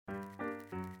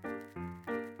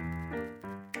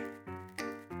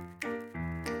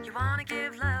wanna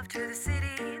give love to the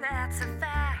city, that's a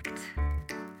fact.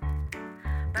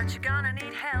 But you're gonna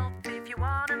need help if you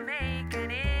wanna make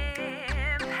an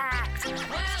impact.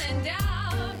 Well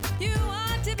endowed, you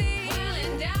want to be well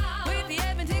endowed with the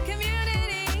Edmonton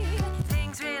community.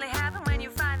 Things really happen when you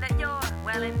find that you're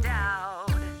well endowed.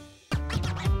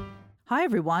 Hi,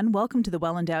 everyone. Welcome to the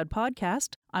Well Endowed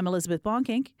podcast. I'm Elizabeth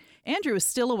Bonkink. Andrew is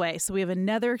still away, so we have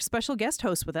another special guest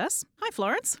host with us. Hi,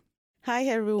 Florence. Hi,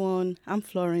 everyone. I'm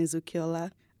Florence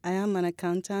Ukiola. I am an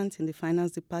accountant in the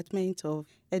finance department of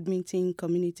Edmonton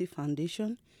Community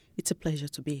Foundation. It's a pleasure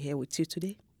to be here with you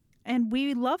today. And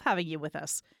we love having you with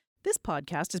us. This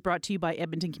podcast is brought to you by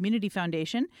Edmonton Community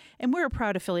Foundation, and we're a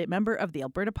proud affiliate member of the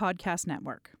Alberta Podcast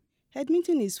Network.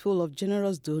 Edmonton is full of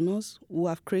generous donors who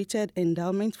have created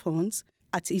endowment funds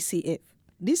at ECF.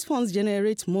 These funds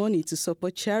generate money to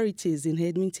support charities in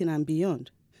Edmonton and beyond.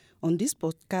 On this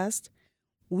podcast,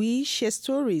 we share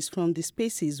stories from the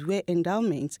spaces where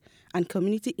endowment and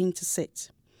community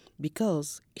intersect,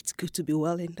 because it's good to be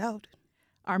well endowed.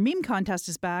 Our meme contest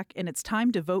is back, and it's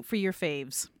time to vote for your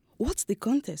faves. What's the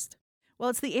contest? Well,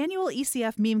 it's the annual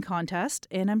ECF meme contest,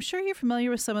 and I'm sure you're familiar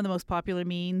with some of the most popular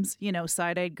memes. You know,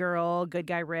 Side-Eyed Girl, Good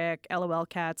Guy Rick, LOL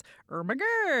Cats,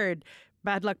 Ermagerd,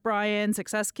 Bad Luck Brian,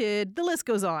 Success Kid, the list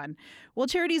goes on. Well,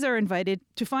 charities are invited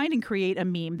to find and create a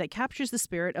meme that captures the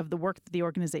spirit of the work that the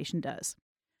organization does.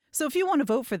 So if you want to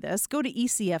vote for this, go to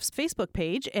ECF's Facebook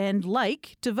page and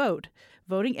like to vote.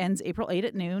 Voting ends April 8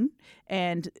 at noon,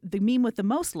 and the meme with the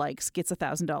most likes gets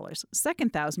 $1,000.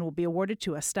 Second $1,000 will be awarded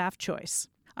to a staff choice.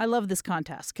 I love this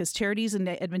contest because charities in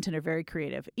Edmonton are very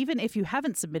creative. Even if you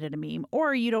haven't submitted a meme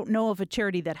or you don't know of a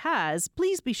charity that has,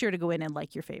 please be sure to go in and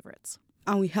like your favorites.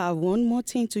 And we have one more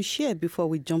thing to share before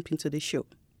we jump into the show.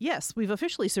 Yes, we've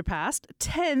officially surpassed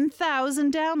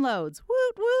 10,000 downloads.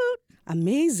 Woot, woot.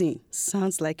 Amazing.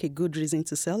 Sounds like a good reason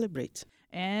to celebrate.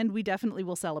 And we definitely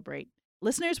will celebrate.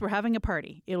 Listeners, we're having a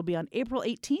party. It'll be on April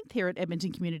 18th here at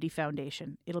Edmonton Community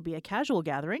Foundation. It'll be a casual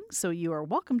gathering, so you are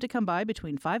welcome to come by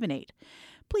between 5 and 8.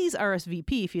 Please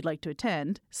RSVP if you'd like to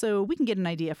attend, so we can get an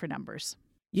idea for numbers.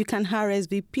 You can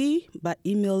RSVP by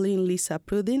emailing Lisa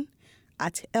Prudin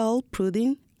at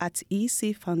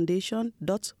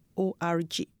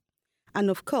lprudin@ecfoundation.org. And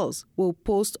of course, we'll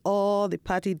post all the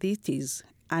party details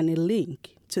and a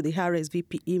link to the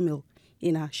RSVP email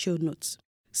in our show notes.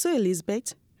 So,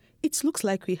 Elizabeth, it looks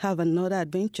like we have another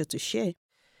adventure to share.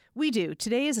 We do.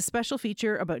 Today is a special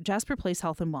feature about Jasper Place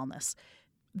Health and Wellness.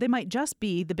 They might just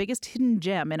be the biggest hidden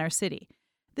gem in our city.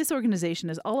 This organization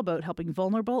is all about helping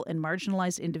vulnerable and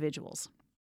marginalized individuals.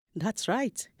 That's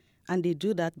right. And they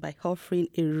do that by offering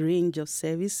a range of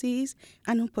services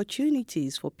and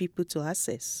opportunities for people to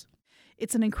access.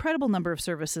 It's an incredible number of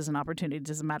services and opportunities,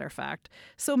 as a matter of fact.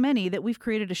 So many that we've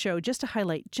created a show just to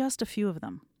highlight just a few of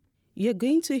them. You're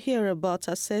going to hear about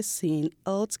accessing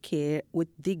health care with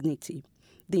dignity,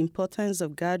 the importance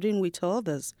of gathering with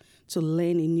others to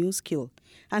learn a new skill,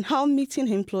 and how meeting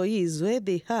employees where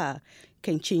they are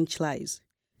can change lives.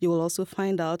 You will also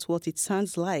find out what it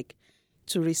sounds like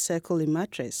to recycle a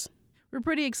mattress. We're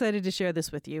pretty excited to share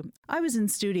this with you. I was in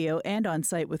studio and on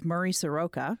site with Murray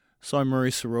Soroka. So I'm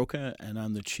Murray Soroka, and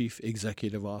I'm the Chief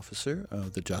Executive Officer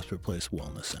of the Jasper Place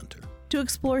Wellness Center. To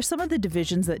explore some of the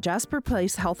divisions that Jasper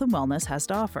Place Health and Wellness has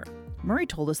to offer. Murray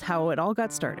told us how it all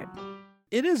got started.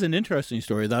 It is an interesting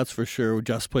story, that's for sure.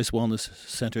 Jasper Place Wellness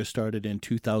Center started in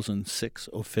 2006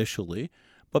 officially.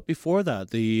 But before that,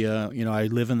 I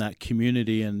live in that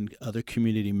community, and other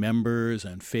community members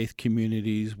and faith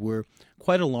communities were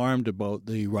quite alarmed about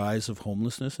the rise of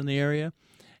homelessness in the area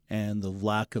and the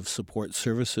lack of support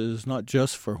services, not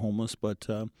just for homeless, but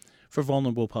for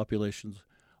vulnerable populations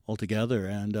altogether.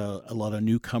 And a lot of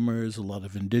newcomers, a lot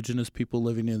of Indigenous people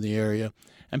living in the area,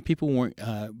 and people weren't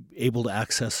able to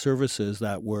access services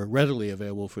that were readily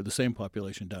available for the same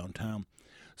population downtown.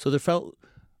 So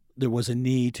there was a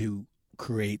need to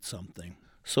create something.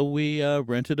 So we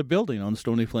rented a building on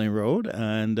Stony Plain Road,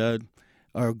 and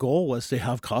our goal was to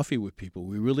have coffee with people.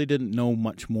 We really didn't know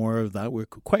much more of that. We were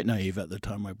quite naive at the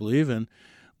time, I believe, and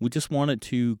we just wanted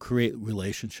to create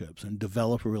relationships and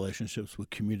develop relationships with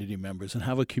community members and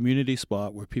have a community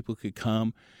spot where people could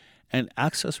come and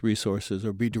access resources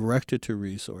or be directed to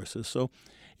resources. So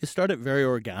it started very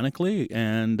organically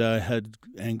and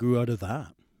grew out of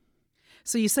that.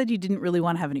 So you said you didn't really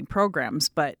want to have any programs,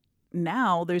 but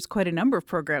now there's quite a number of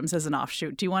programs as an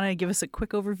offshoot. Do you want to give us a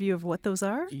quick overview of what those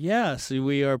are? Yes,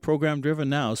 we are program-driven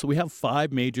now. So we have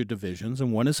 5 major divisions,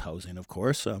 and one is housing, of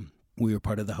course. We are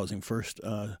part of the Housing First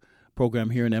program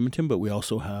here in Edmonton, but we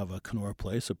also have a Kenora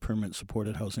Place, a permanent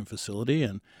supported housing facility,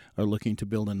 and are looking to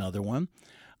build another one.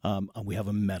 We have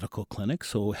a medical clinic,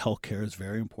 so healthcare is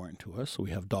very important to us. So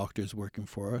we have doctors working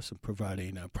for us and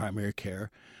providing primary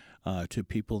care to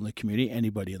people in the community.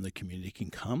 Anybody in the community can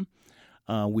come.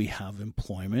 We have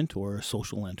employment or a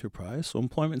social enterprise. So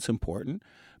employment's important.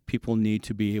 People need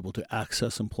to be able to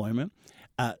access employment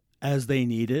as they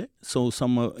need it. So it's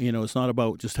not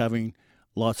about just having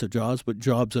lots of jobs, but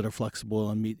jobs that are flexible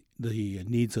and meet the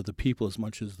needs of the people as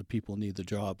much as the people need the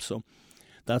job. So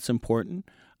that's important.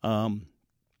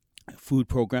 Food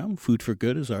program, Food for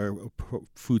Good, is our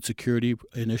food security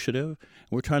initiative.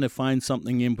 We're trying to find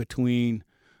something in between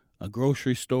a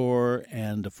grocery store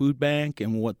and a food bank,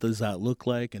 and what does that look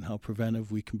like and how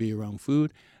preventive we can be around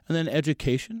food. And then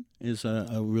education is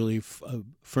a really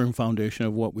firm foundation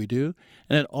of what we do.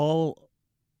 And it all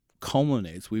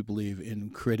culminates, we believe, in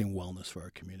creating wellness for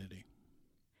our community.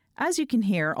 As you can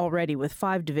hear already with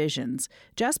 5 divisions,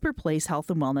 Jasper Place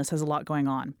Health and Wellness has a lot going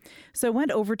on. So I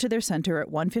went over to their center at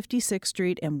 156th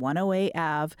Street and 108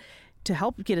 Ave to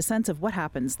help get a sense of what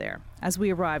happens there. As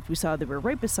we arrived, we saw they were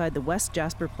right beside the West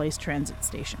Jasper Place transit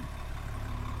station.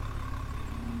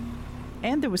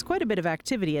 And there was quite a bit of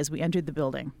activity as we entered the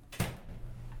building.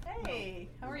 Hey,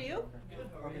 how are you? Good.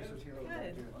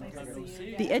 Nice to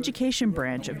see you. The education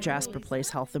branch of Jasper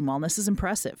Place Health and Wellness is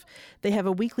impressive. They have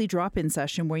a weekly drop-in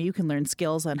session where you can learn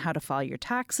skills on how to file your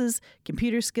taxes,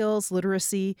 computer skills,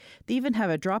 literacy. They even have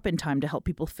a drop-in time to help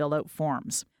people fill out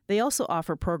forms. They also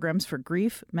offer programs for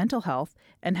grief, mental health,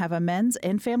 and have a men's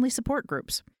and family support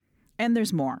groups. And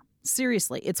there's more.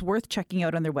 Seriously, it's worth checking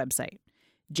out on their website,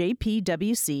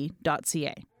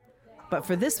 jpwc.ca. But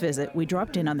for this visit, we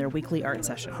dropped in on their weekly art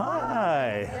session.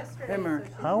 Hi. Hey,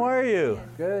 Mark. How are you?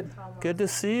 Good. Good to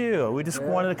see you. We just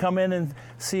wanted to come in and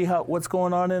see what's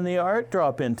going on in the art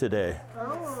drop-in today.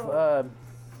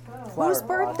 Whose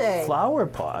birthday? Flower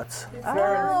pots.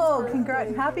 Oh,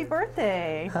 congrats. Happy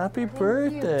birthday. Happy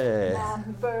birthday.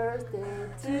 Happy birthday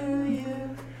to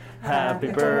you.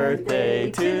 Happy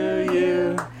birthday to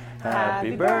you.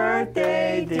 Happy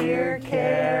birthday, dear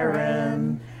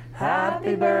Karen.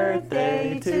 Happy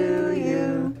birthday to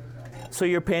you. So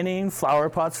you're painting flower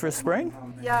pots for spring?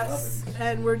 Yes,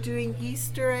 and we're doing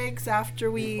Easter eggs after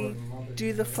we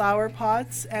do the flower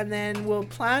pots, and then we'll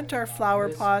plant our flower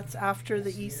pots after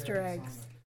the Easter eggs.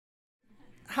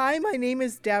 Hi, my name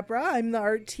is Deborah. I'm the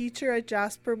art teacher at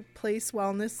Jasper Place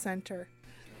Wellness Center.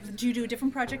 Do you do a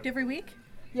different project every week?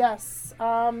 Yes,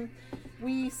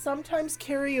 we sometimes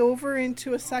carry over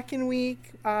into a second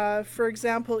week. For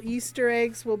example, Easter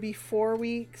eggs will be 4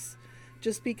 weeks,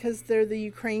 just because they're the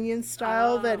Ukrainian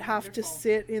style that have to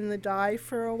sit in the dye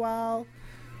for a while.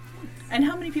 And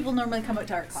how many people normally come out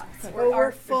to art class?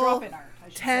 We're full. Drop-in art, I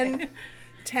should 10, say.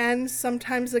 10,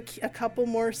 sometimes a couple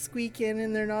more squeak in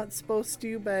and they're not supposed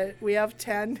to, but we have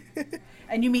 10.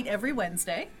 And you meet every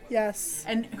Wednesday. Yes.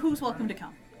 And who's welcome to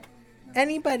come?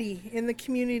 Anybody in the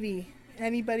community,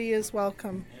 anybody is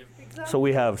welcome. So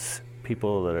we have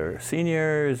people that are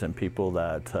seniors and people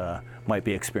that might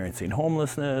be experiencing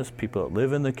homelessness, people that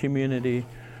live in the community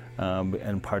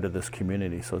and part of this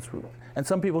community. So and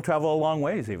some people travel a long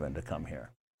ways even to come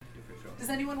here. Does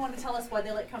anyone want to tell us why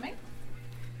they like coming?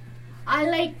 I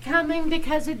like coming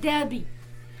because of Debbie.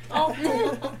 Oh.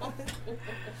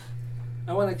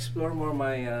 I want to explore more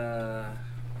my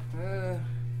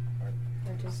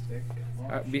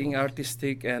being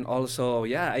artistic, and also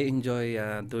I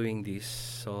enjoy doing this.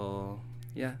 So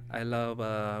I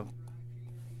love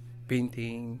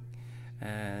painting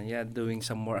and doing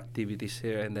some more activities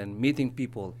here, and then meeting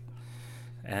people,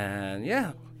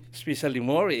 and especially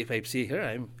more if I see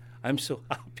her, I'm so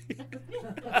happy.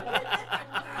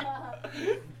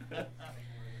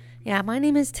 Yeah, my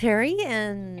name is Terry,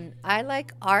 and I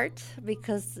like art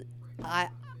because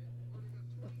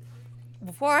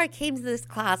before I came to this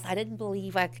class, I didn't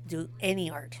believe I could do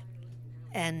any art.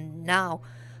 And now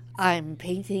I'm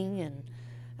painting and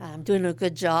I'm doing a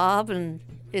good job, and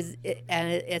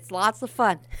it's lots of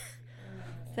fun.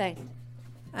 Thanks.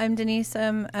 I'm Denise.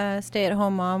 I'm a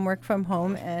stay-at-home mom, work from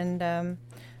home, and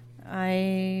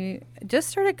I just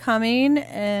started coming,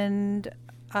 and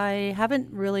I haven't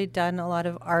really done a lot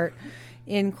of art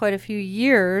in quite a few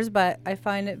years, but I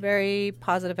find it very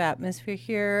positive atmosphere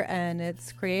here, and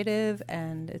it's creative,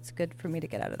 and it's good for me to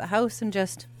get out of the house and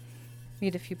just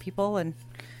meet a few people and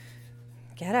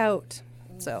get out.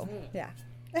 So, yeah.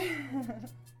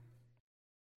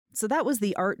 So that was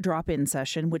the art drop-in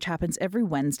session, which happens every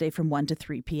Wednesday from 1 to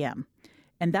 3 p.m.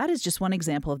 And that is just one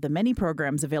example of the many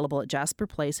programs available at Jasper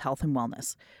Place Health and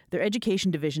Wellness. Their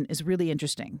education division is really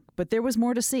interesting, but there was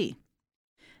more to see.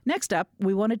 Next up,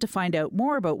 we wanted to find out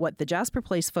more about what the Jasper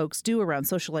Place folks do around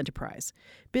social enterprise,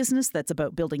 business that's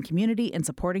about building community and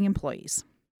supporting employees.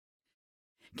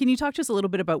 Can you talk to us a little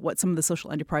bit about what some of the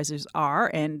social enterprises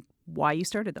are and why you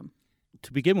started them?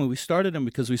 To begin with, we started them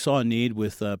because we saw a need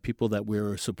with people that we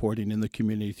were supporting in the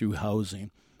community through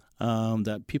housing,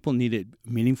 that people needed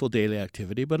meaningful daily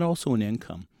activity, but also an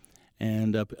income.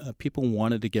 And people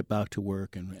wanted to get back to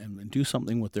work and do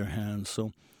something with their hands.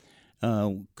 So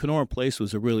Kenora Place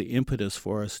was a really impetus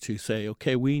for us to say,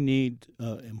 okay, we need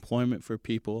employment for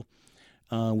people.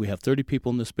 We have 30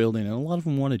 people in this building, and a lot of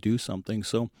them want to do something.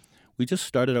 So we just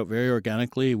started out very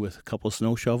organically with a couple of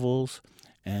snow shovels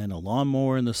and a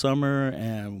lawnmower in the summer,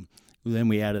 and then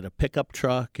we added a pickup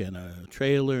truck and a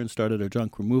trailer and started a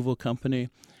junk removal company.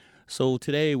 So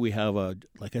today we have,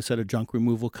 like I said, a junk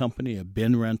removal company, a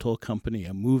bin rental company,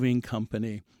 a moving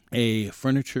company, a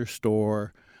furniture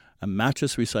store, a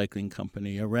mattress recycling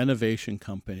company, a renovation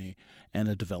company, and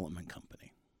a development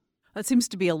company. That seems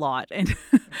to be a lot, and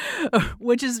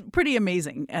which is pretty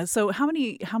amazing. So how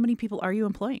many people are you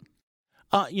employing?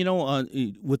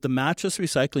 With the mattress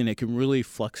recycling, it can really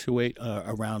fluctuate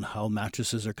around how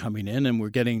mattresses are coming in, and we're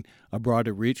getting a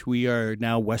broader reach. We are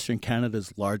now Western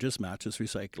Canada's largest mattress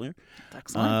recycler.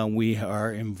 Excellent. We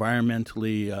are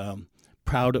environmentally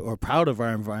proud of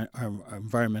our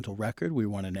environmental record. We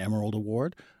won an Emerald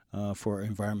Award for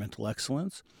environmental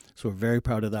excellence, so we're very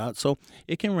proud of that. So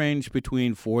it can range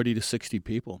between 40 to 60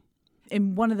 people.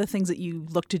 And one of the things that you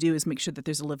look to do is make sure that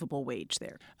there's a livable wage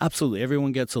there. Absolutely.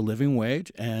 Everyone gets a living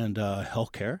wage and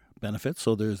health care benefits.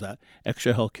 So there's that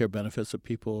extra health care benefits that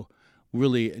people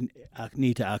really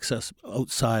need to access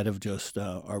outside of just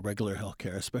our regular health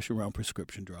care, especially around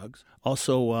prescription drugs.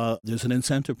 Also, there's an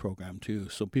incentive program, too.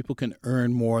 So people can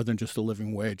earn more than just a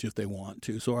living wage if they want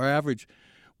to. So our average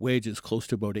wage is close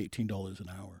to about $18 an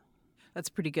hour. That's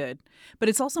pretty good. But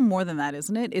it's also more than that,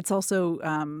 isn't it? It's also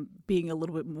being a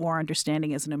little bit more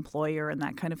understanding as an employer and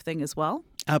that kind of thing as well.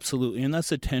 Absolutely. And that's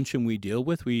the tension we deal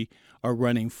with. We are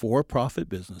running for-profit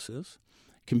businesses,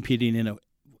 competing in a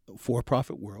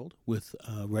for-profit world with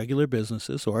regular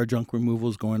businesses. So our junk removal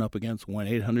is going up against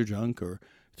 1-800-JUNK or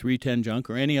 310-JUNK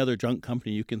or any other junk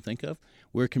company you can think of.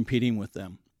 We're competing with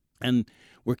them. And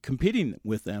we're competing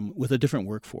with them with a different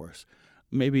workforce.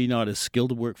 Maybe not as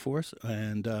skilled a workforce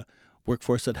and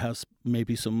workforce that has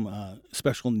maybe some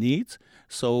special needs.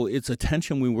 So it's a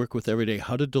tension we work with every day,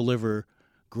 how to deliver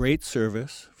great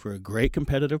service for a great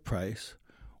competitive price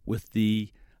with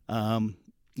the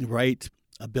right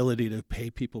ability to pay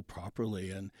people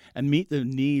properly and meet the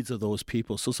needs of those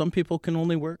people. So some people can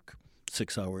only work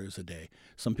 6 hours a day.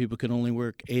 Some people can only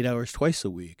work 8 hours twice a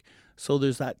week. So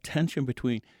there's that tension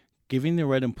between giving the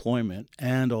right employment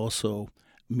and also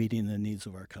meeting the needs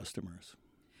of our customers.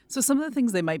 So some of the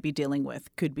things they might be dealing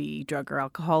with could be drug or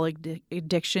alcoholic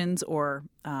addictions or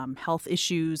health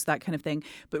issues, that kind of thing.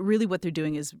 But really what they're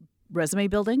doing is resume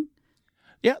building.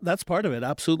 Yeah, that's part of it.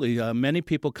 Absolutely. Many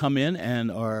people come in and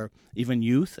are even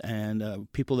youth and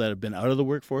people that have been out of the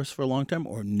workforce for a long time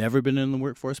or never been in the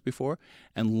workforce before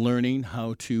and learning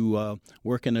how to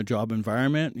work in a job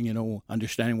environment,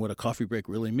 understanding what a coffee break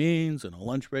really means and a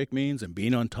lunch break means and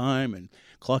being on time and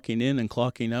clocking in and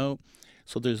clocking out.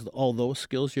 So there's all those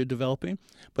skills you're developing,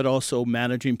 but also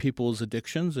managing people's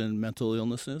addictions and mental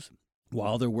illnesses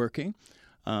while they're working.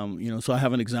 So I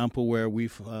have an example where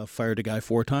we've fired a guy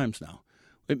 4 times now.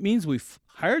 It means we've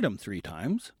hired him 3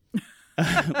 times,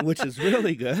 which is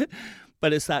really good.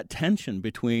 But it's that tension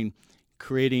between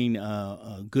creating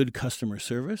a good customer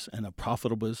service and a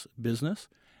profitable business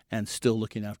and still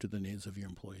looking after the needs of your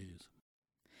employees.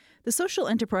 The social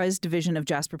enterprise division of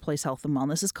Jasper Place Health and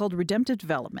Wellness is called Redemptive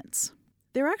Developments.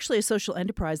 They're actually a social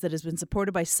enterprise that has been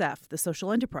supported by CEF, the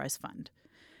Social Enterprise Fund.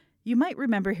 You might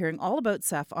remember hearing all about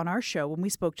CEF on our show when we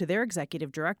spoke to their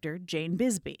executive director, Jane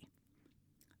Bisbee.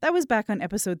 That was back on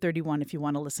episode 31 if you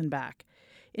want to listen back.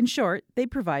 In short, they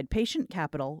provide patient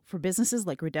capital for businesses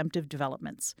like Redemptive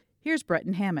Developments. Here's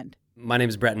Breton Hammond. My name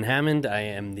is Breton Hammond. I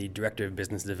am the Director of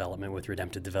Business Development with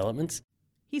Redemptive Developments.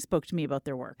 He spoke to me about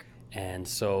their work. And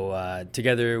so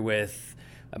together with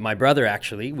my brother,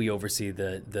 actually, we oversee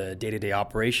the day-to-day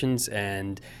operations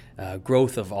and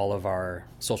growth of all of our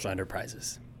social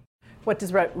enterprises. What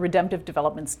does Redemptive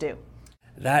Developments do?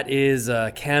 That is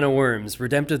a can of worms.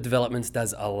 Redemptive Developments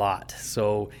does a lot.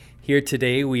 So here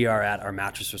today we are at our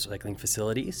mattress recycling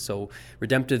facility. So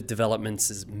Redemptive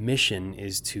Developments' mission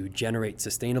is to generate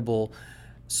sustainable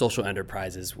social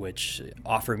enterprises which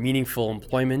offer meaningful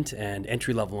employment and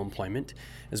entry-level employment,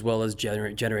 as well as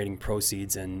generating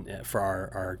proceeds and for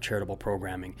our charitable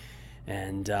programming.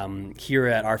 And here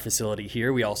at our facility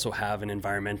here, we also have an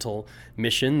environmental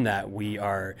mission that we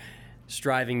are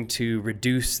striving to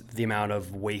reduce the amount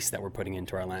of waste that we're putting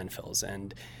into our landfills.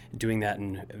 And doing that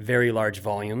in very large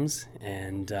volumes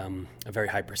and a very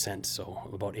high percent. So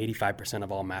about 85%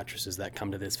 of all mattresses that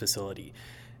come to this facility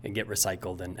and get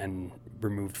recycled and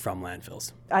removed from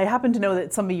landfills. I happen to know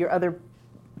that some of your other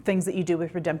things that you do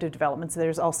with redemptive developments,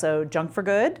 there's also Junk for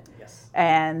Good. Yes.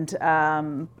 And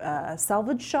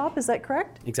Salvage Shop, is that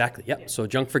correct? Exactly, yep. So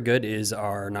Junk for Good is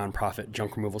our nonprofit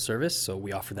junk removal service. So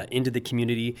we offer that into the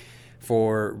community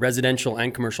for residential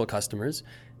and commercial customers.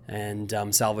 And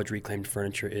Salvage Reclaimed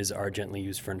Furniture is our gently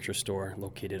used furniture store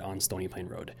located on Stony Plain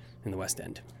Road in the West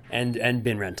End. And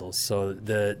bin rentals. So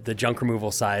the junk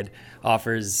removal side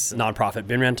offers nonprofit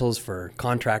bin rentals for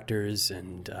contractors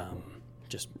and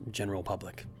just general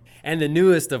public. And the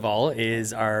newest of all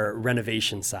is our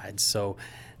renovation side. So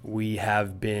we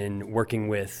have been working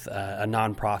with a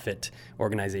nonprofit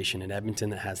organization in Edmonton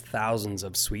that has thousands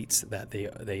of suites that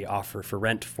they offer for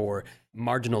rent for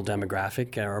marginal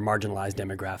demographic or marginalized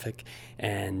demographic.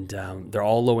 And they're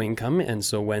all low income. And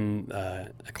so when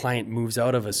a client moves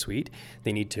out of a suite,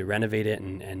 they need to renovate it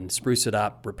and spruce it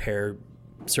up, repair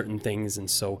certain things. And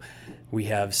so we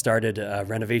have started a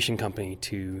renovation company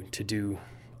to do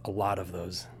a lot of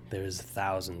those. There's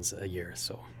thousands a year.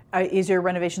 So Is your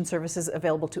renovation services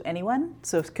available to anyone?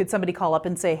 So could somebody call up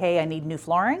and say, hey, I need new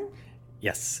flooring?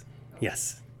 Yes.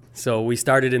 So we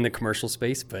started in the commercial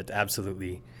space, but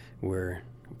absolutely we're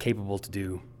capable to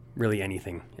do really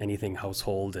anything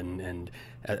household and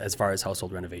as far as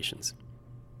household renovations.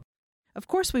 Of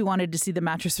course, we wanted to see the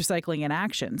mattress recycling in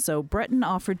action, so Breton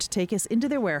offered to take us into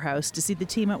their warehouse to see the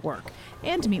team at work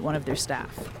and to meet one of their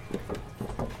staff.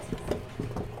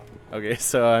 Okay,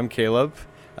 so I'm Caleb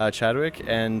Chadwick,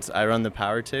 and I run the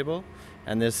power table.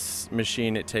 And this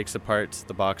machine, it takes apart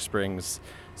the box springs.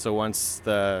 So once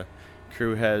the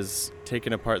crew has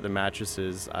taken apart the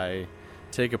mattresses, I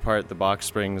take apart the box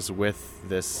springs with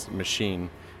this machine,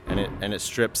 and it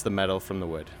strips the metal from the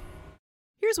wood.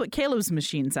 Here's what Caleb's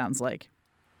machine sounds like.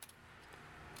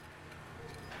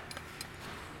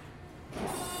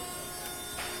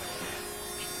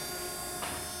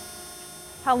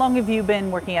 How long have you been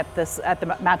working at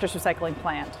the mattress recycling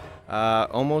plant?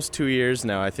 Almost 2 years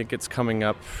now. I think it's coming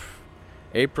up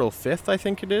April 5th, I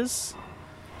think it is.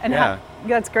 And yeah.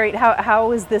 That's great.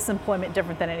 How is this employment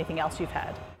different than anything else you've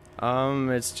had?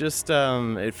 It's just,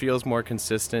 it feels more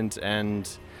consistent, and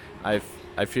I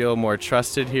feel more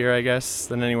trusted here, I guess,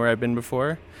 than anywhere I've been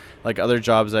before. Like other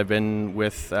jobs I've been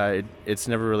with, it's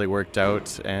never really worked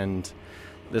out, and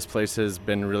this place has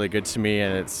been really good to me,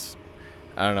 and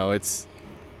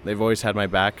they've always had my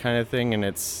back kind of thing, and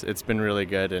it's been really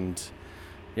good. And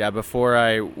yeah, before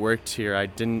I worked here, I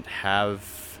didn't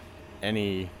have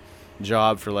any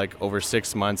job for like over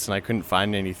 6 months, and I couldn't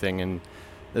find anything, and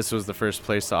this was the first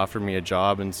place to offer me a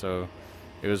job, and so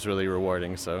it was really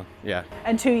rewarding. So yeah.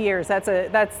 And 2 years, that's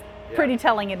pretty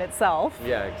telling in itself.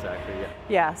 Yeah, exactly.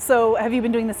 Yeah. So have you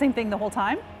been doing the same thing the whole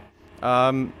time?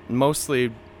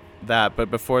 Mostly that, but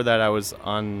before that I was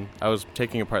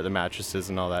taking apart the mattresses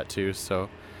and all that too, so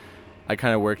I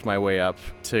kind of worked my way up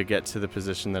to get to the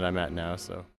position that I'm at now.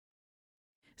 So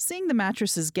seeing the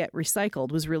mattresses get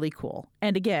recycled was really cool.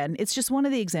 And again, it's just one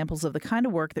of the examples of the kind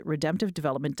of work that redemptive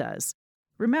development does.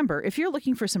 Remember, if you're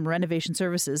looking for some renovation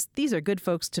services, these are good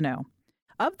folks to know.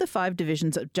 Of the 5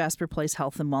 divisions of Jasper Place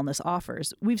Health and Wellness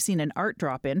offers, we've seen an art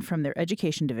drop-in from their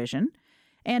education division.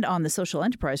 And on the social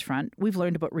enterprise front, we've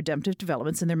learned about redemptive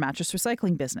developments in their mattress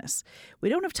recycling business. We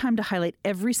don't have time to highlight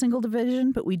every single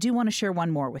division, but we do want to share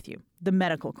one more with you, the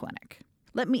medical clinic.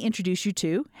 Let me introduce you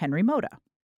to Henry Mota.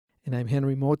 And I'm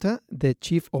Henry Mota, the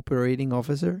Chief Operating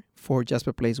Officer for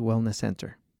Jasper Place Wellness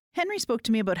Center. Henry spoke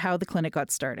to me about how the clinic got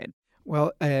started.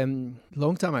 Well,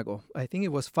 long time ago, I think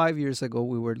it was 5 years ago,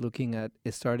 we were looking at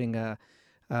starting a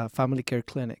family care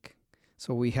clinic.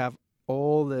 So we have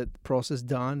all the process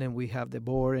done, and we have the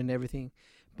board and everything,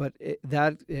 but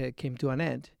that came to an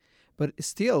end. But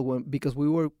still, because we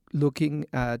were looking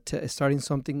at starting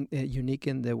something unique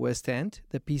in the West End,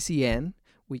 the PCN,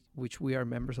 which we are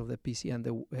members of the PCN,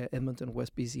 the Edmonton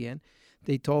West PCN,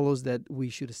 they told us that we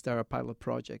should start a pilot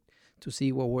project to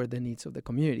see what were the needs of the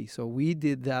community. So we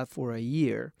did that for a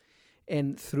year.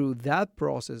 And through that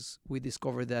process, we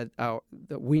discovered that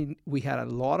we had a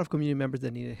lot of community members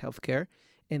that needed health care,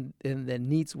 and the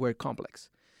needs were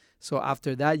complex. So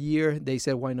after that year, they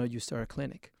said, why not you start a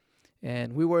clinic?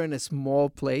 And we were in a small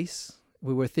place.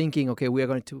 We were thinking, okay, we are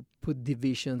going to put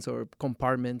divisions or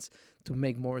compartments to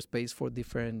make more space for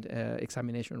different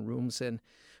examination rooms.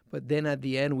 But then at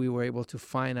the end, we were able to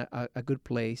find a good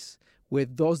place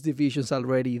with those divisions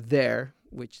already there,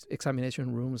 which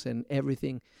examination rooms and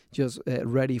everything just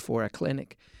ready for a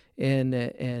clinic.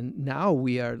 And now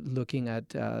we are looking at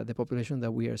the population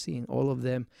that we are seeing. All of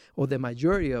them, or the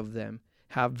majority of them,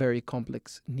 have very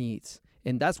complex needs.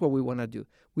 And that's what we want to do.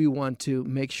 We want to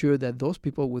make sure that those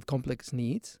people with complex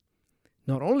needs,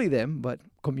 not only them, but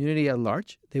community at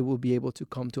large, they will be able to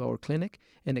come to our clinic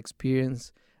and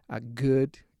experience a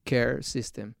good care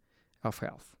system of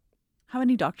health. How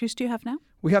many doctors do you have now?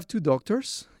 We have 2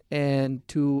 doctors and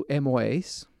 2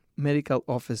 MOAs, medical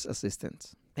office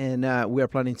assistants. And we are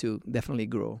planning to definitely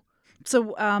grow.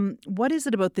 So what is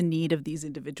it about the need of these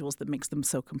individuals that makes them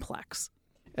so complex?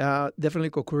 Definitely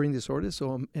co-occurring disorders,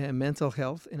 so mental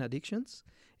health and addictions,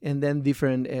 and then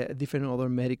different other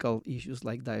medical issues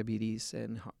like diabetes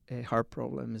and heart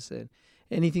problems and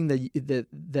anything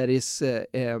that is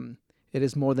it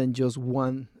is more than just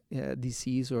one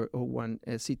disease or one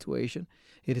situation.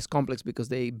 It is complex because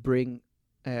they bring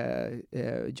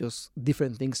just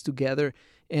different things together,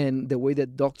 and the way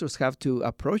that doctors have to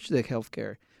approach the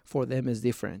healthcare for them is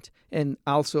different. And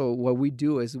also, what we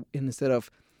do is instead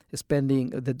of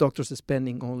the doctors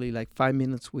spending only like 5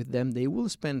 minutes with them, they will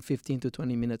spend 15 to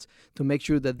 20 minutes to make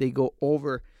sure that they go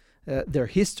over their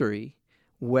history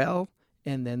well,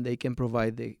 and then they can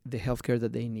provide the healthcare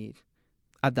that they need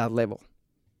at that level.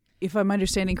 If I'm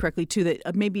understanding correctly, too,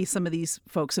 that maybe some of these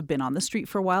folks have been on the street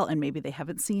for a while and maybe they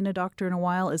haven't seen a doctor in a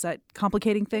while. Is that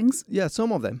complicating things? Yeah,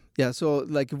 some of them. Yeah, so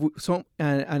like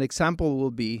an example will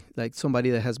be like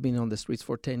somebody that has been on the streets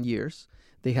for 10 years.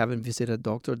 They haven't visited a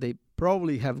doctor. They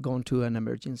probably have gone to an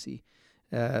emergency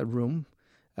room,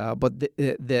 but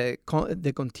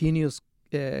the continuous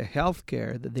health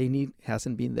care that they need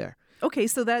hasn't been there. Okay,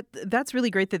 so that's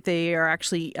really great that they are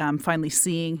actually finally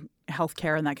seeing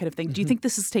healthcare and that kind of thing. Do you think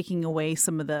this is taking away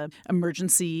some of the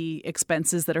emergency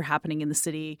expenses that are happening in the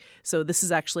city? So this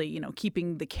is actually,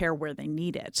 keeping the care where they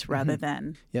need it rather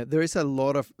than... Yeah, there is a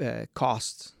lot of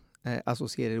costs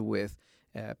associated with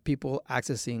people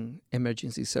accessing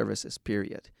emergency services,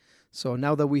 period. So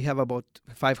now that we have about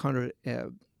 500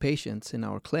 patients in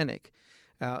our clinic,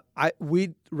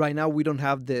 right now we don't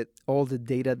have all the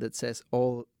data that says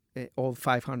all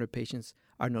 500 patients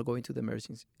are not going to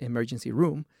the emergency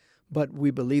room, but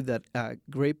we believe that a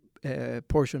great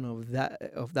portion of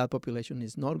that population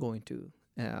is not going to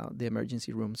the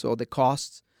emergency room. So the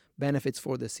costs, benefits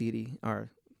for the city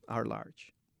are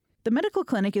large. The medical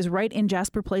clinic is right in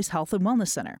Jasper Place Health and Wellness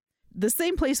Center, the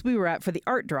same place we were at for the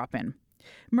art drop-in.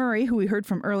 Murray, who we heard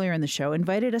from earlier in the show,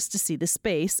 invited us to see the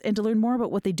space and to learn more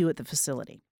about what they do at the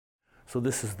facility. So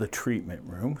this is the treatment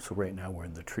room. So right now we're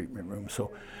in the treatment room.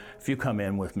 So if you come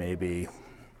in with maybe,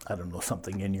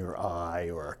 something in your eye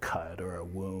or a cut or a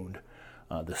wound,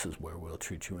 this is where we'll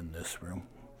treat you in this room.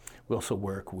 We also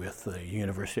work with the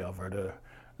University of Alberta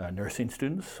nursing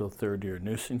students. So third-year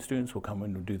nursing students will come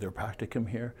in and do their practicum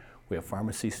here. We have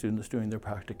pharmacy students doing their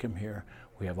practicum here.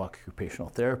 We have occupational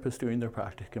therapists doing their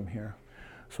practicum here.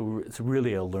 So it's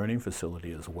really a learning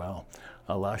facility as well.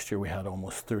 Last year we had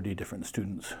almost 30 different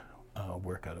students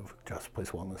work out of Jasper Place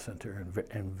Wellness Center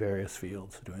in various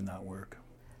fields doing that work.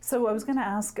 So I was going to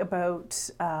ask about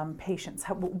patients.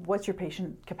 What's your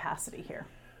patient capacity here?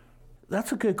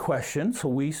 That's a good question. So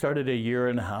we started a year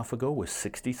and a half ago with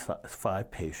 65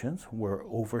 patients. We're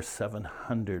over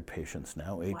 700 patients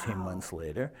now, 18 months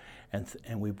later. And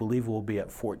we believe we'll be at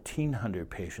 1,400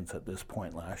 patients at this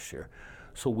point last year.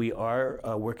 So we are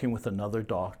working with another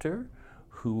doctor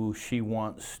who she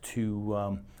wants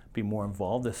to be more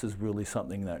involved. This is really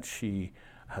something that she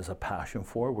has a passion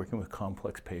for, working with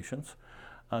complex patients.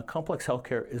 Complex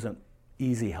healthcare isn't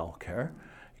easy healthcare.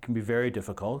 It can be very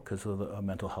difficult because of the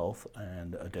mental health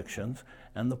and addictions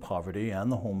and the poverty and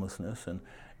the homelessness. And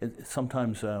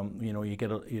sometimes, you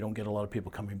don't get a lot of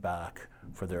people coming back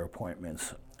for their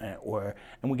appointments, and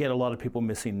we get a lot of people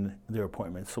missing their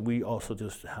appointments. So we also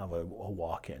just have a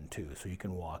walk-in too, so you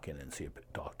can walk in and see a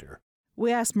doctor.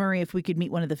 We asked Murray if we could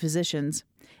meet one of the physicians,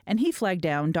 and he flagged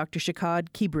down Dr.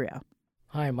 Shakad Kibria.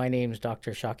 Hi, my name is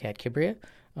Dr. Shakad Kibria.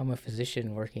 I'm a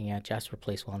physician working at Jasper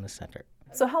Place Wellness Center.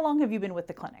 So how long have you been with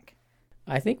the clinic?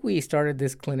 I think we started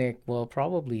this clinic,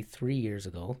 probably 3 years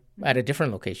ago at a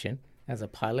different location as a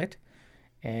pilot,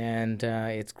 and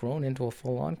it's grown into a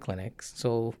full-on clinic.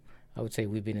 So I would say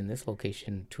we've been in this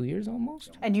location 2 years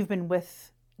almost. And you've been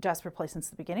with Jasper Place since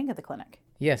the beginning of the clinic?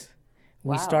 Yes.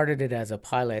 We Wow. started it as a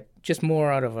pilot, just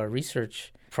more out of a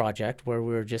research project where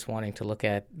we were just wanting to look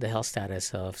at the health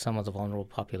status of some of the vulnerable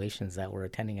populations that were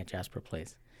attending at Jasper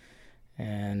Place.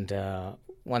 And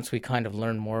once we kind of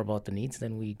learned more about the needs,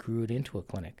 then we grew it into a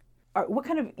clinic. What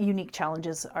kind of unique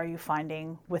challenges are you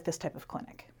finding with this type of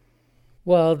clinic?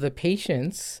 Well, the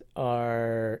patients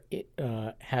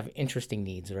have interesting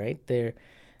needs, right?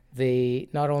 they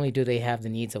not only do they have the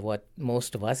needs of what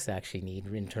most of us actually need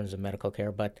in terms of medical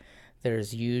care, but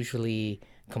there's usually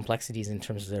complexities in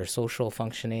terms of their social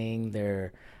functioning,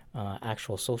 their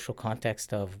actual social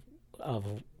context of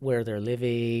where they're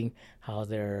living, how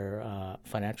their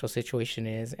financial situation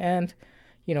is, and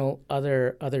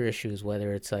other issues,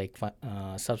 whether it's like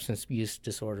substance abuse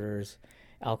disorders,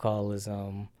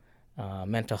 alcoholism,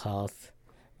 mental health,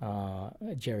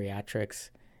 geriatrics,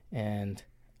 and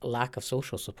lack of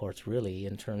social supports, really,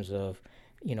 in terms of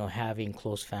having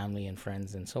close family and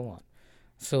friends and so on.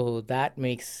 So that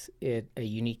makes it a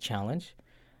unique challenge.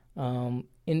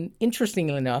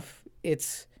 Interestingly enough,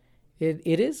 it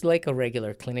is like a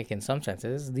regular clinic in some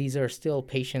senses. These are still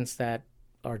patients that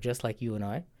are just like you and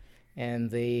I, and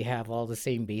they have all the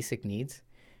same basic needs.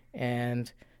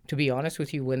 And to be honest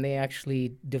with you, when they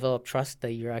actually develop trust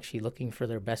that you're actually looking for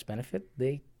their best benefit,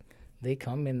 they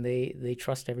come and they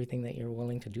trust everything that you're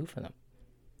willing to do for them.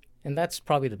 And that's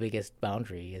probably the biggest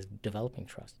boundary, is developing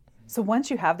trust. So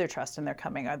once you have their trust and they're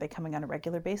coming, are they coming on a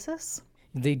regular basis?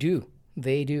 They do.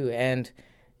 And,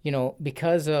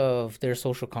 because of their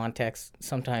social context,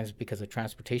 sometimes because of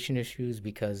transportation issues,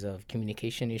 because of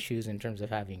communication issues in terms of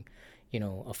having,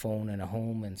 a phone and a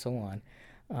home and so on,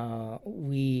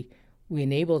 we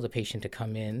enable the patient to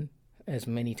come in as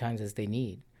many times as they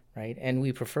need, right? And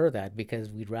we prefer that because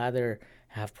we'd rather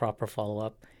have proper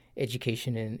follow-up.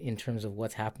 Education in terms of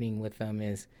what's happening with them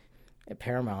is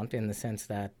paramount, in the sense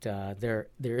that their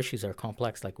issues are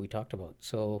complex, like we talked about.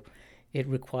 So it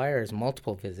requires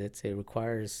multiple visits. It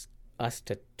requires us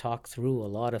to talk through a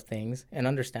lot of things and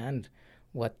understand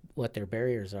what their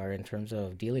barriers are in terms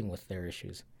of dealing with their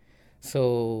issues.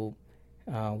 So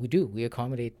we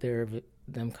accommodate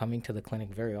them coming to the clinic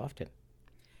very often.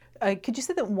 Could you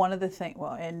say that one of the things,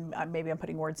 well, and maybe I'm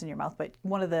putting words in your mouth, but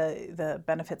one of the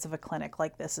benefits of a clinic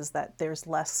like this is that there's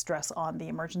less stress on the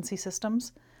emergency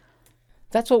systems?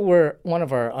 That's one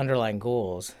of our underlying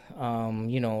goals.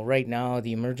 Right now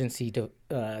the emergency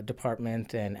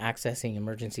department and accessing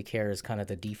emergency care is kind of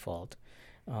the default.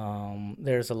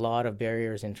 There's a lot of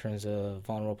barriers in terms of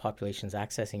vulnerable populations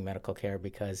accessing medical care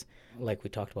because, like we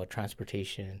talked about,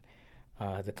 transportation,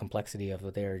 the complexity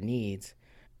of their needs.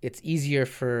 It's easier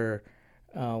for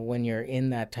when you're in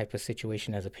that type of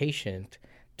situation as a patient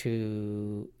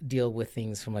to deal with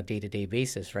things from a day-to-day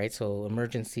basis, right? So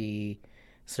emergency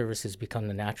services become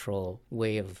the natural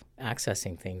way of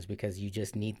accessing things because you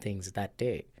just need things that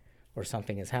day, or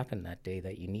something has happened that day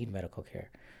that you need medical care.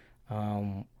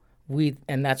 And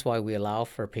that's why we allow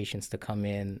for patients to come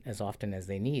in as often as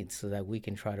they need, so that we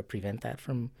can try to prevent that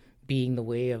from being the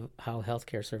way of how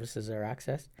healthcare services are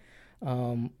accessed.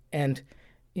 And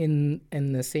in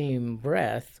the same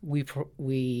breath,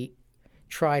 we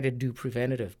try to do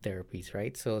preventative therapies,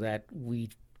 right? So that we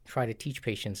try to teach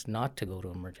patients not to go to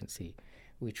emergency.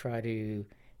 We try to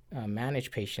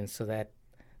manage patients so that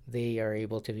they are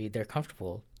able to they're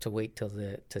comfortable to wait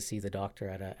to see the doctor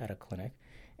at a clinic,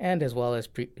 and as well as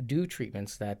do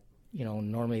treatments that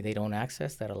normally they don't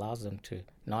access, that allows them to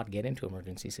not get into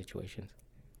emergency situations.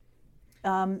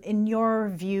 In your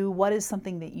view, what is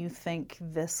something that you think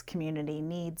this community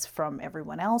needs from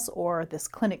everyone else, or this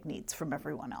clinic needs from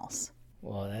everyone else?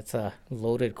 Well, that's a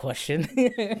loaded question.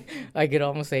 I could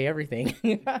almost say everything.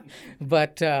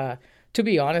 But to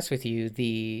be honest with you,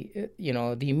 the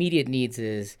immediate needs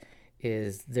is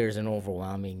there's an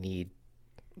overwhelming need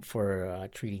for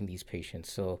treating these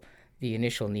patients. So the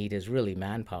initial need is really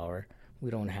manpower.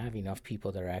 We don't have enough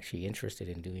people that are actually interested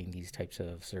in doing these types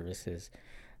of services.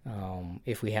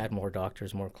 If we had more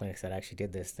doctors, more clinics that actually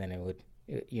did this, then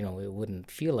it wouldn't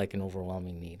feel like an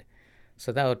overwhelming need.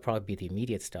 So that would probably be the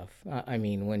immediate stuff.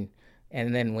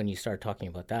 When you start talking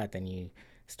about that, then you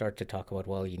start to talk about,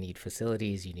 well, you need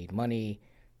facilities, you need money,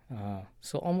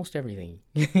 so almost everything.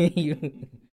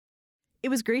 It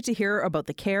was great to hear about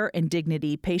the care and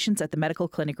dignity patients at the medical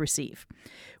clinic receive.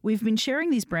 We've been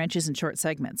sharing these branches in short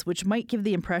segments, which might give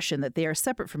the impression that they are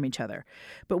separate from each other.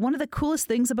 But one of the coolest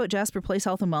things about Jasper Place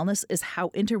Health and Wellness is how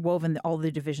interwoven all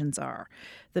the divisions are.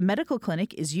 The medical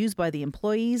clinic is used by the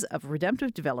employees of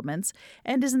Redemptive Developments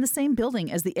and is in the same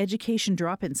building as the education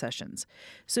drop-in sessions.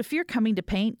 So if you're coming to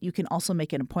paint, you can also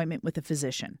make an appointment with a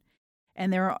physician.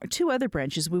 And there are 2 other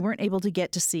branches we weren't able to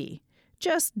get to see,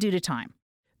 just due to time.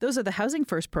 Those are the Housing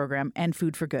First program and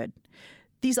Food for Good.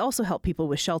 These also help people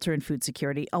with shelter and food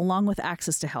security, along with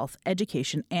access to health,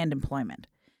 education, and employment.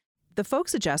 The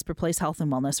folks at Jasper Place Health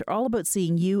and Wellness are all about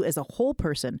seeing you as a whole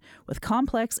person with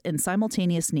complex and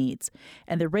simultaneous needs,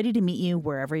 and they're ready to meet you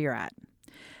wherever you're at.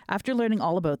 After learning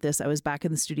all about this, I was back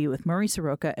in the studio with Murray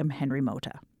Soroka and Henry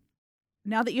Mota.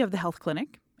 Now that you have the health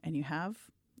clinic and you have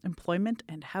employment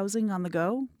and housing on the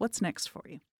go. What's next for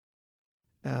you?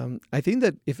 I think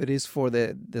that if it is for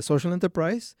the social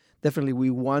enterprise, definitely we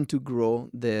want to grow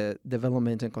the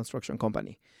development and construction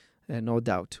company. No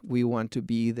doubt. We want to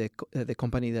be the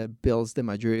company that builds the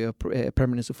majority of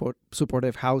permanent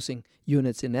supportive housing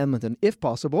units in Edmonton, if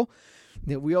possible.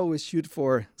 We always shoot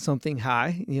for something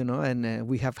high, and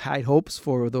we have high hopes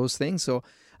for those things. So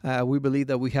we believe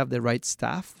that we have the right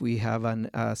staff. We have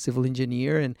a civil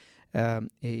engineer and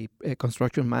a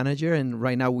construction manager, and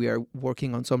right now we are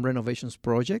working on some renovations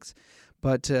projects.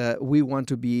 But we want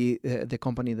to be the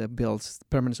company that builds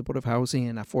permanent supportive housing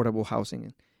and affordable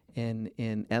housing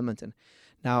in Edmonton.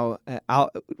 Now,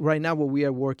 right now what we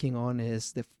are working on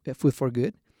is the Food for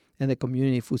Good and the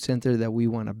community food center that we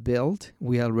want to build.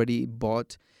 We already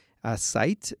bought a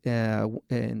site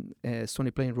in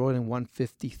Stony Plain Road and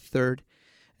 153rd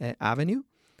Avenue.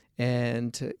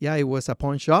 And it was a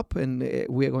pawn shop, and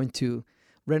we are going to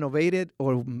renovate it,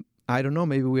 or I don't know,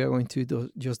 maybe we are going to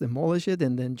just demolish it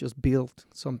and then just build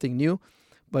something new.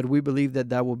 But we believe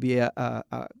that will be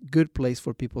a good place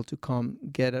for people to come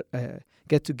get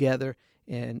together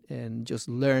and just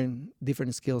learn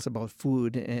different skills about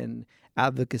food and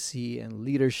advocacy and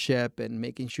leadership, and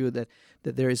making sure that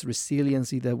there is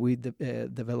resiliency that we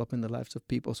develop in the lives of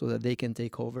people so that they can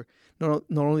take over not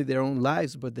only their own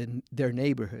lives but then their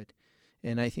neighborhood.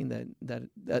 And I think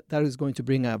that is going to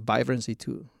bring a vibrancy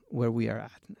to where we are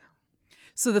at now.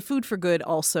 So the Food for Good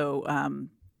also,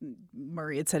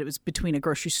 Murray had said it was between a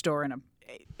grocery store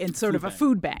and sort of a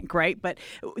food bank, right? But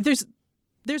there's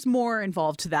more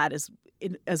involved to that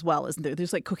as well, isn't there?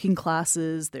 There's like cooking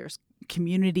classes, there's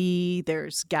community,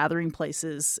 there's gathering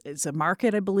places. It's a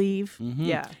market, I believe. Mm-hmm.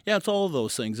 Yeah, it's all of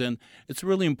those things. And it's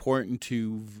really important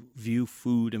to view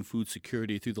food and food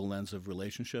security through the lens of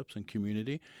relationships and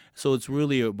community. So it's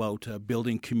really about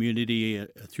building community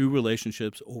through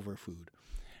relationships over food.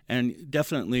 And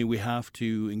definitely we have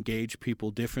to engage people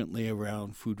differently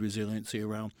around food resiliency,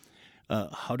 around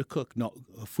how to cook,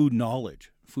 food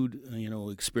knowledge, food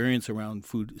experience around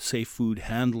food, safe food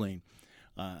handling,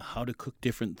 how to cook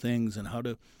different things, and how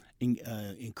to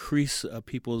increase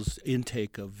people's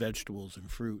intake of vegetables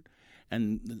and fruit.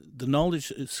 And the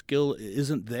knowledge skill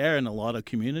isn't there in a lot of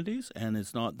communities, and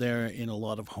it's not there in a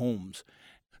lot of homes.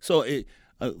 So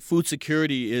food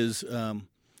security is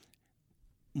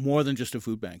more than just a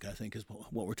food bank, I think, is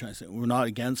what we're trying to say. We're not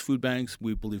against food banks.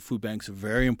 We believe food banks are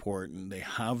very important. They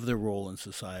have their role in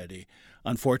society,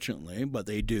 unfortunately, but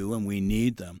they do, and we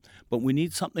need them. But we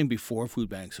need something before food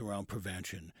banks around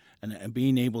prevention and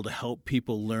being able to help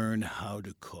people learn how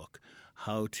to cook,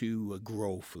 how to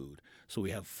grow food. So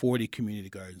we have 40 community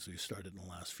gardens we've started in the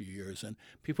last few years, and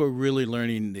people are really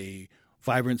learning the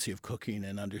vibrancy of cooking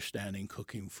and understanding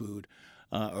cooking food,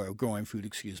 or growing food,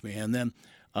 and then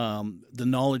the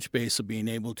knowledge base of being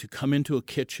able to come into a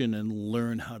kitchen and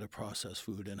learn how to process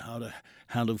food and how to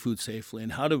handle food safely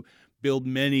and how to build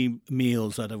many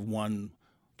meals out of one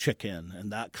chicken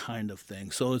and that kind of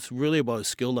thing. So it's really about a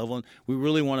skill level. And we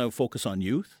really want to focus on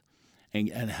youth and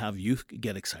have youth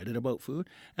get excited about food.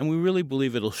 And we really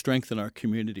believe it'll strengthen our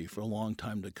community for a long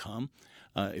time to come.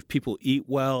 If people eat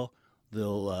well,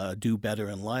 they'll do better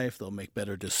in life, they'll make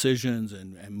better decisions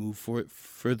and move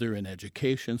further in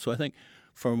education. So I think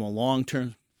from a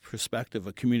long-term perspective,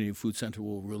 a community food center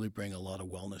will really bring a lot of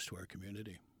wellness to our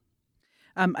community.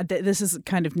 This is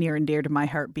kind of near and dear to my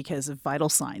heart because of vital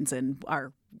signs. And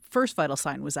our first vital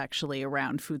sign was actually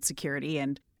around food security.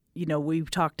 And, we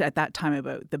talked at that time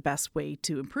about the best way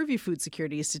to improve your food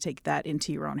security is to take that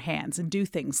into your own hands and do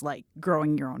things like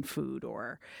growing your own food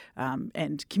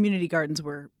and community gardens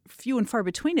were few and far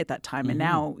between at that time. Mm-hmm.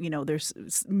 And now, there's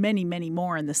many, many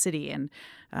more in the city. And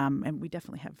we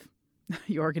definitely have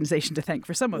your organization to thank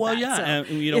for some of that. Well, yeah.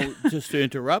 And, just to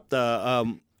interrupt,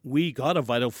 we got a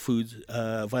Vital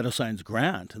Signs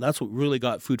grant. And that's what really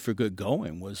got Food for Good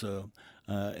going was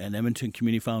an Edmonton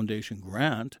Community Foundation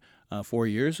grant 4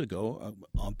 years ago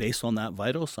based on that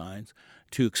Vital Signs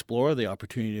to explore the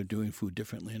opportunity of doing food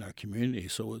differently in our community.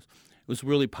 So it was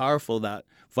really powerful, that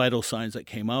Vital Signs that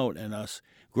came out and us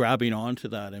grabbing onto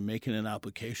that and making an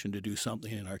application to do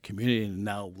something in our community. And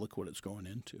now look what it's going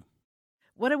into.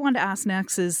 What I wanted to ask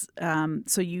next is,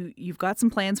 so you've got some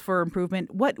plans for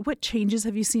improvement. What changes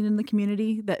have you seen in the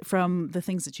community that from the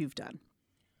things that you've done?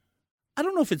 I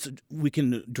don't know if we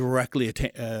can directly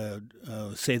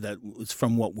say that it's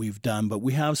from what we've done, but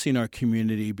we have seen our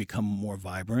community become more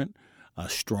vibrant,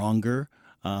 stronger.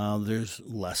 There's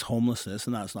less homelessness,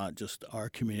 and that's not just our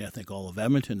community. I think all of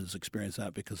Edmonton has experienced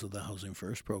that because of the Housing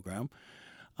First program.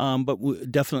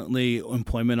 But definitely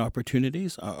employment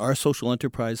opportunities. Our social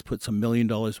enterprise puts $1 million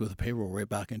worth of payroll right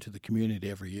back into the community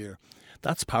every year.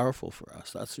 That's powerful for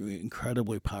us. That's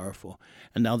incredibly powerful.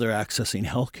 And now they're accessing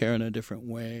healthcare in a different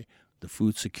way, the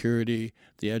food security,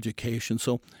 the education.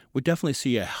 So we definitely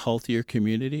see a healthier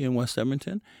community in West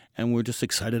Edmonton, and we're just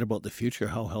excited about the future.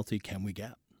 How healthy can we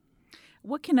get?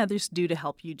 What can others do to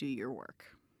help you do your work?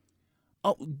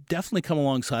 Oh, definitely come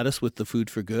alongside us with the Food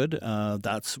for Good.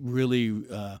 That's really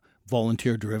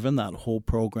volunteer driven. That whole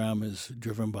program is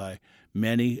driven by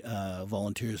many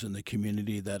volunteers in the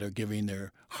community that are giving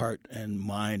their heart and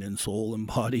mind and soul and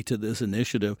body to this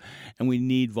initiative. And we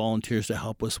need volunteers to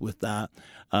help us with that.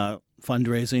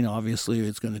 Fundraising, obviously,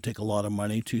 it's going to take a lot of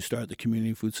money to start the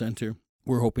community food center.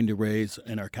 We're hoping to raise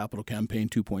in our capital campaign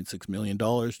 $2.6 million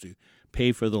to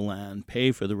pay for the land,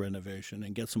 pay for the renovation,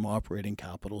 and get some operating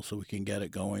capital so we can get it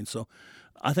going. So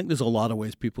I think there's a lot of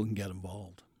ways people can get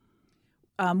involved.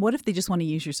 What if they just want to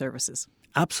use your services?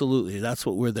 Absolutely. That's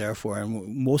what we're there for.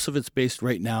 And most of it's based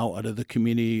right now out of the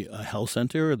community health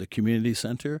center or the community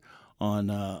center on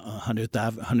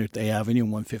 100th A Avenue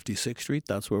and 156th Street.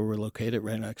 That's where we're located,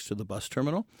 right next to the bus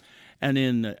terminal. And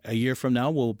in a year from now,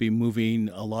 we'll be moving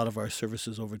a lot of our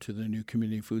services over to the new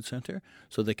community food center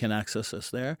so they can access us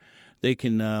there. They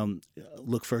can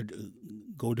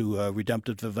go to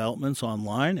Redemptive Developments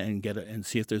online and and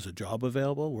see if there's a job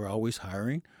available. We're always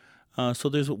hiring. So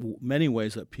there's many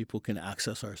ways that people can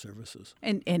access our services.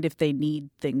 And if they need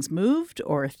things moved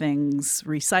or things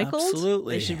recycled,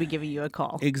 absolutely, they should be giving you a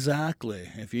call. Exactly.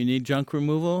 If you need junk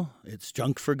removal, it's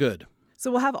Junk for Good. So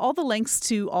we'll have all the links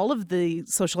to all of the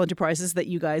social enterprises that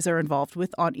you guys are involved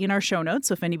with in our show notes.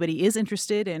 So if anybody is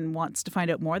interested and wants to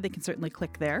find out more, they can certainly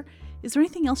click there. Is there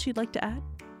anything else you'd like to add?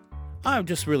 I'm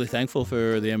just really thankful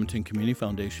for the Edmonton Community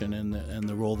Foundation and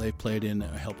the role they played in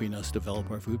helping us develop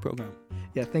our food program.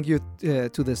 Yeah, thank you to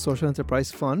the Social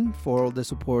Enterprise Fund for all the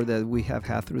support that we have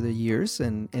had through the years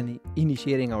and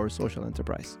initiating our social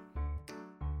enterprise.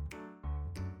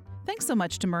 Thanks so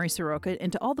much to Murray Soroka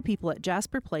and to all the people at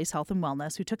Jasper Place Health and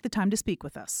Wellness who took the time to speak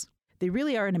with us. They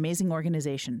really are an amazing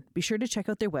organization. Be sure to check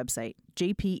out their website,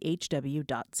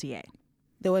 jphw.ca.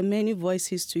 There were many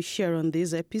voices to share on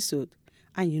this episode,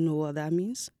 and you know what that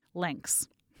means? Links.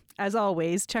 As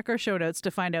always, check our show notes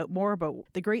to find out more about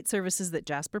the great services that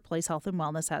Jasper Place Health and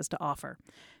Wellness has to offer.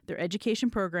 Their education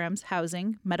programs,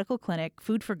 housing, medical clinic,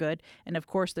 food for good, and of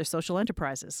course their social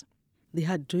enterprises. They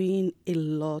are doing a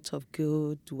lot of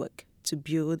good work to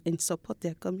build and support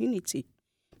their community.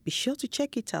 Be sure to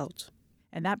check it out.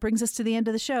 And that brings us to the end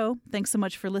of the show. Thanks so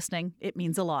much for listening. It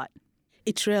means a lot.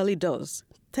 It really does.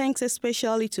 Thanks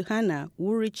especially to Hannah,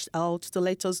 who reached out to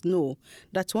let us know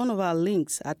that one of our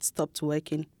links had stopped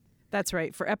working. That's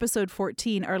right. For episode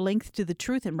 14, our link to the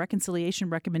Truth and Reconciliation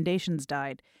recommendations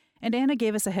died. And Anna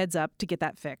gave us a heads up to get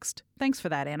that fixed. Thanks for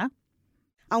that, Anna.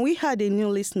 And we had a new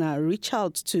listener reach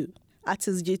out too.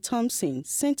 Artist J. Thompson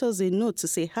sent us a note to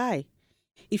say hi.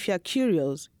 If you're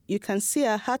curious, you can see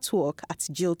her artwork at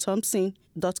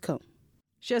jillthompson.com.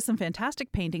 She has some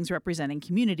fantastic paintings representing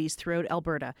communities throughout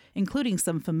Alberta, including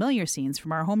some familiar scenes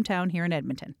from our hometown here in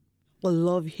Edmonton. We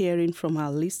love hearing from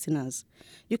our listeners.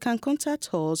 You can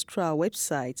contact us through our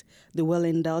website,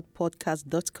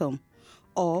 thewellendowedpodcast.com,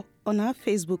 or on our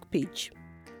Facebook page.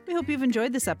 We hope you've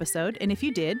enjoyed this episode, and if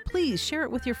you did, please share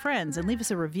it with your friends and leave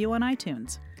us a review on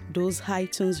iTunes. Those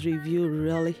iTunes reviews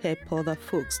really help other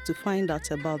folks to find out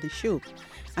about the show,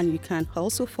 and you can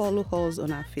also follow us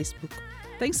on our Facebook.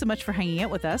 Thanks so much for hanging out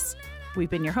with us. We've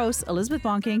been your hosts, Elizabeth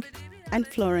Bonking and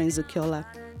Florence Okiola.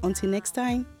 Until next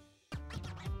time.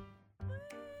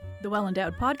 The Well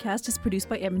Endowed Podcast is produced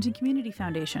by Edmonton Community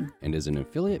Foundation and is an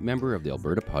affiliate member of the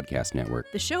Alberta Podcast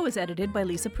Network. The show is edited by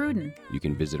Lisa Pruden. You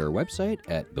can visit our website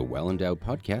at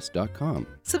thewellendowedpodcast.com.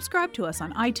 Subscribe to us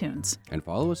on iTunes. And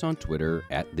follow us on Twitter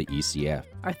at the ECF.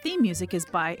 Our theme music is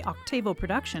by Octavo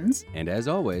Productions. And as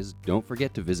always, don't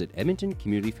forget to visit Edmonton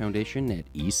Community Foundation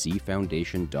at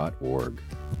ecfoundation.org.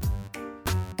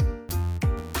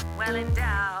 Well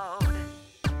endowed.